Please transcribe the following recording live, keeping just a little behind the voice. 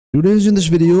Today's in this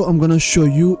video, I'm gonna show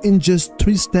you in just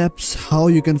 3 steps how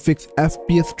you can fix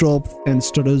FPS drops and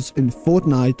stutters in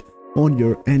Fortnite on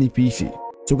your any PC.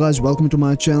 So guys, welcome to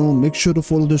my channel. Make sure to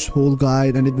follow this whole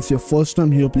guide, and if it's your first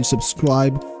time here, please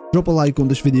subscribe, drop a like on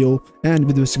this video, and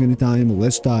without wasting any time,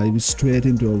 let's dive straight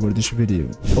into this video.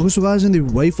 Okay, so guys, in the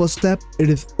very first step, it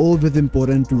is always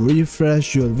important to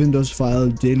refresh your Windows file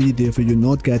daily, therefore you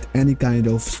not get any kind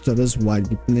of stutters while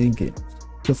you playing games.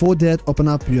 So for that, open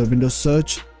up your Windows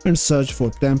search and search for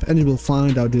temp, and you will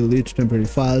find out delete temporary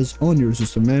files on your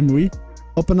system memory.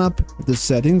 Open up the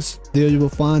settings. There you will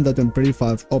find the temporary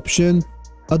files option,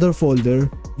 other folder,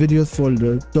 videos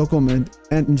folder, document,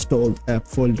 and installed app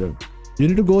folder. You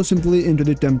need to go simply into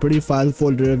the temporary file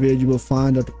folder, where you will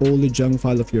find out all the junk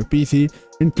file of your PC,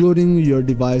 including your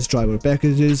device driver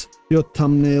packages, your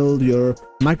thumbnail, your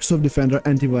Microsoft Defender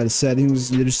antivirus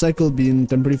settings, your recycle bin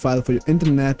temporary file for your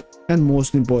internet, and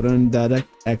most important,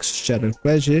 DirectX Shatter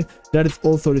cache that is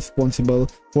also responsible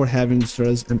for having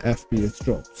stutters and FPS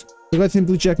drops. So guys,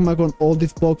 simply check mark on all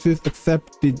these boxes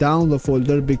except the download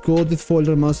folder, because this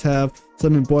folder must have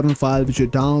some important file which you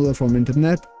download from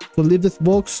internet. So leave this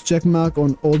box, check mark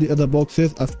on all the other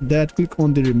boxes. After that, click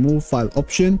on the remove file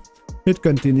option, hit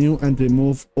continue, and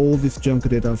remove all this junk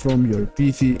data from your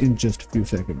PC in just a few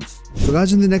seconds. So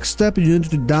guys, in the next step, you need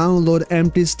to download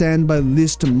empty standby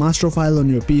list master file on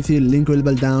your PC. Link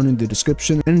available down in the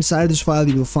description, and inside this file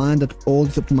you will find that all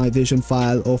the optimization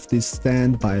file of this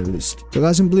standby list. So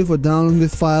guys, simply for downloading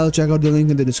this file, check out the link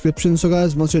in the description. So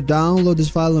guys, once you download this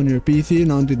file on your PC,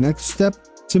 now in the next step,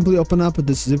 simply open up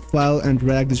this zip file and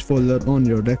drag this folder on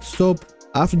your desktop.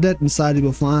 After that, inside you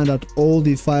will find out all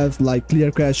these files like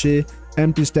clear cache,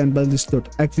 empty standby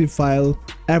list.exe file,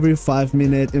 every 5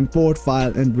 minute import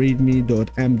file, and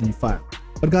readme.md file.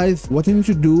 But guys, what you need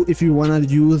to do if you wanna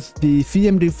use the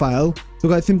cmd file, so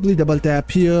guys, simply double tap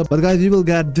here. But guys, you will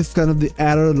get this kind of the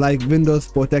error like Windows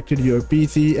protected your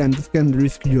PC, and this can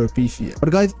risk your PC.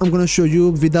 But guys, I'm gonna show you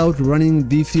without running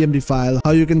the cmd file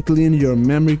how you can clean your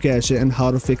memory cache and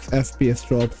how to fix FPS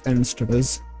drops and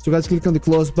stutters. So guys, click on the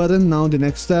close button. Now the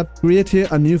next step, create here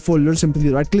a new folder. Simply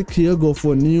right click here, go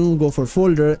for new, go for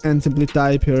folder, and simply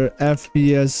type here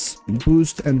FPS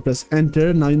Boost and press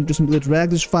enter. Now you need to simply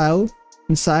drag this file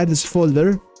inside this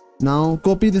folder. Now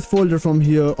copy this folder from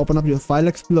here, open up your file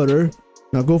explorer.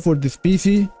 Now go for this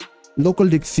PC, local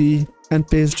disk C, and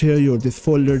paste here this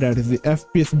folder, that is the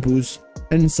FPS Boost,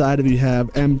 and inside we have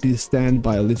empty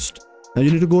standby list. Now you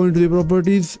need to go into the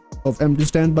properties of empty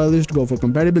standby list, go for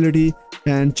compatibility,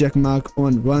 and check mark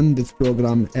on run this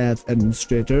program as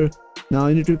administrator. Now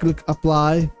you need to click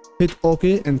apply, hit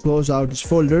OK, and close out this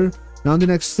folder. Now the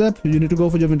next step, you need to go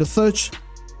for your Windows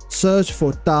search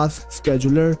for task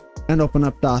scheduler, and open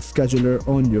up task scheduler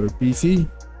on your PC.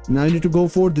 Now you need to go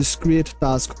for this create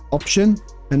task option,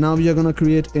 and now we are gonna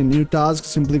create a new task.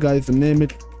 Simply guys, name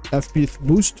it FPS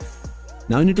Boost.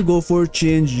 Now you need to go for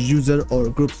change user or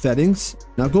group settings.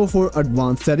 Now go for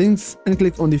advanced settings and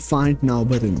click on the find now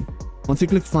button. Once you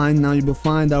click find now, you will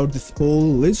find out this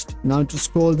whole list. Now to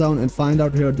scroll down and find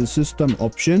out here the system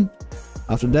option.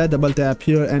 After that, double tap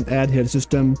here and add here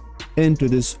system into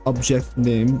this object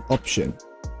name option.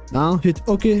 Now hit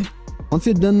OK. Once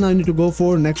you're done, now you need to go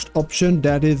for next option,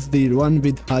 that is the run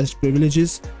with highest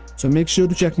privileges. So make sure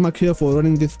to check mark here for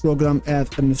running this program as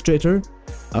administrator.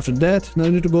 After that, now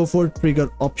you need to go for trigger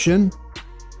option,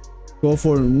 go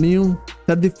for new,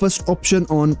 set the first option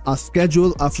on a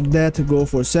schedule. After that, go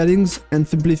for settings and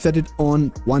simply set it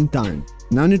on one time.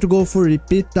 Now you need to go for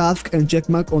repeat task and check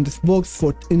mark on this box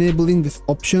for enabling this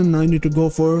option. Now you need to go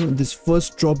for this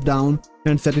first drop down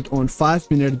and set it on 5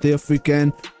 minutes. Therefore we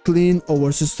can clean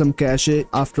our system cache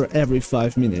after every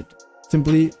 5 minutes.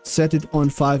 Simply set it on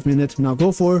 5 minutes. Now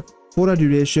go for a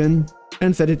duration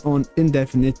and set it on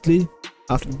indefinitely.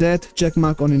 After that, check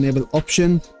mark on enable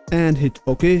option and hit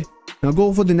OK. Now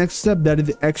go for the next step, that is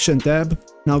the action tab.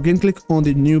 Now again click on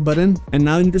the new button, and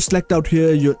now you need to select out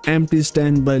here your empty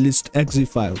standby list exe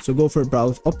file. So go for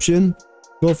browse option,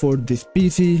 go for this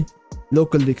PC,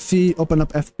 local disk C, open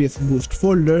up FPS Boost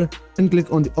folder, and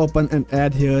click on the open and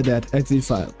add here that exe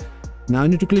file. Now you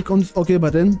need to click on this OK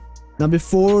button. Now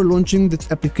before launching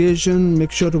this application,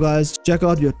 make sure to guys check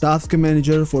out your task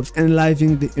manager for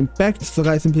analyzing the impact. So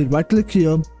guys, simply right click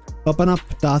here, open up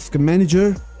task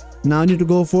manager. Now you need to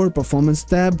go for performance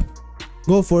tab,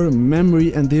 go for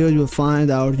memory, and there you'll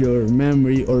find out your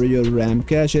memory or your RAM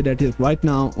cache that is right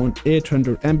now on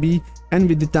 800 MB, and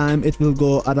with the time it will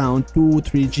go around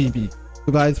 2-3 GB.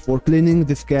 So guys, for cleaning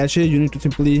this cache, you need to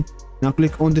simply now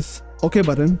click on this OK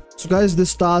button. So guys,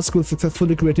 this task will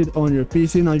successfully created on your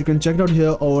PC. Now you can check it out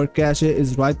here, our cache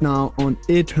is right now on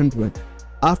 800.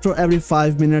 After every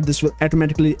 5 minutes, this will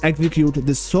automatically execute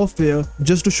this software.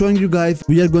 Just to showing you guys,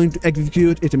 we are going to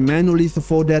execute it manually. So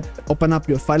for that, open up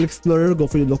your file explorer, go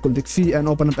for your local disk and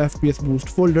open up FPS Boost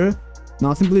folder.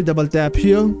 Now simply double tap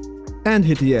here and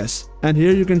hit yes, and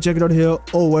here you can check it out. Here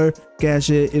our cache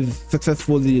is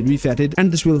successfully resetted,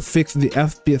 and this will fix the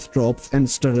FPS drops and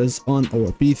stutters on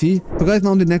our PC. So guys,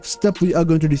 now the next step, we are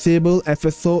going to disable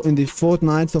FSO in the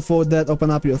Fortnite. So for that, open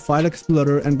up your file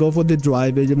explorer and go for the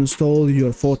drive where you install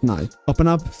your Fortnite. Open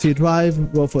up C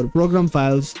drive, go for program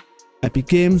files, Epic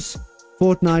Games,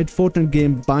 Fortnite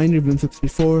game binary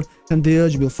Win64, and there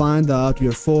you will find out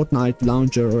your Fortnite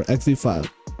launcher or exe file.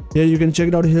 Here you can check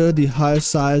it out here, the higher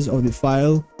size of the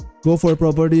file. Go for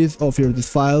properties of this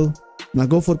file. Now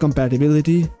go for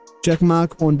compatibility. Check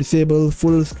mark on disable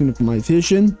full screen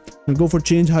optimization. And go for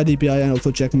change high DPI and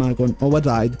also check mark on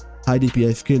override high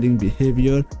DPI scaling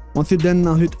behavior. Once you're done,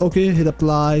 now hit OK, hit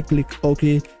apply, click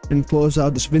OK, and close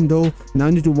out this window. Now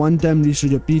you need to one time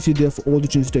restart your PC there for all the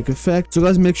changes to take effect. So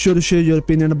guys, make sure to share your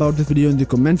opinion about this video in the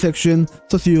comment section.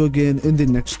 So see you again in the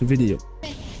next video.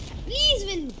 Please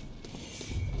win.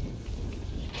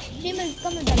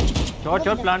 Short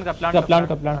plan ka.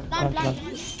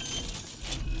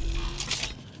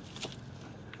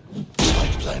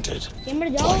 Planted. Chamber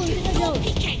जाओ, इधर जाओ.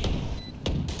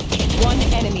 One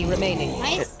enemy remaining.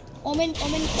 Nice. Omen. Oh,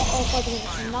 Cortex.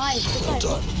 Nice.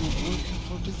 Done.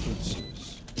 For differences.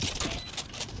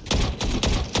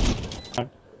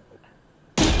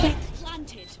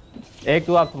 एक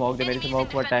तू आप smoke दे, मेरी smoke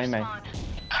पर time है.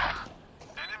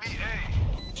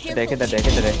 देखे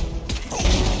तेरे.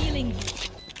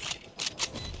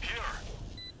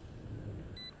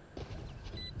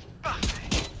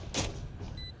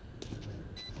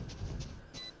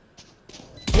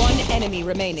 One enemy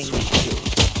remaining.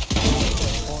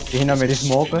 यही ना मेरी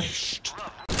स्मोक है.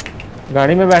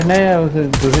 गाड़ी में बैठना है या उसे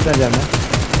दूसरी तरफ जाना है?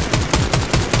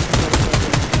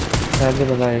 शायद से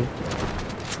पता है.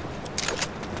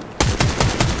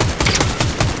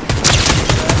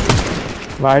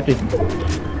 वाइट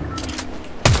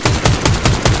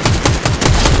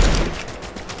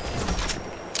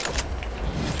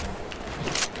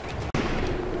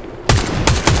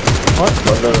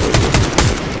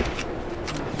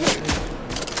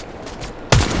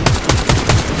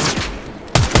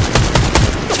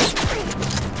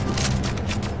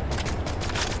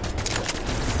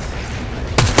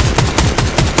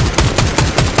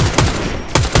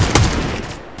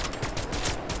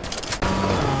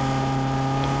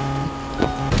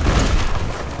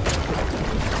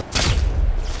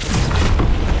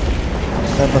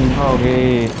बंदा हो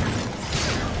गई.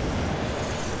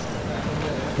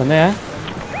 बंदे हैं.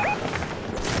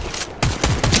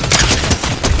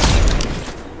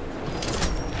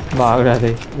 भाग रहे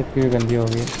थे, इसकी भी गंदी हो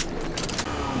गई.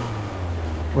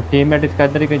 वो टीममेट इसका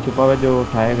अंदर ही कहीं छुपा हुआ जो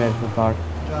उठाएगा इसको कार्ड.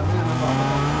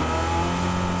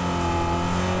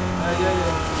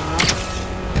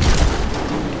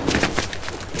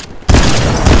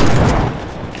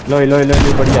 लो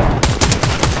बढ़िया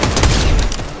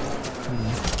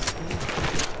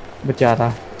बचा था.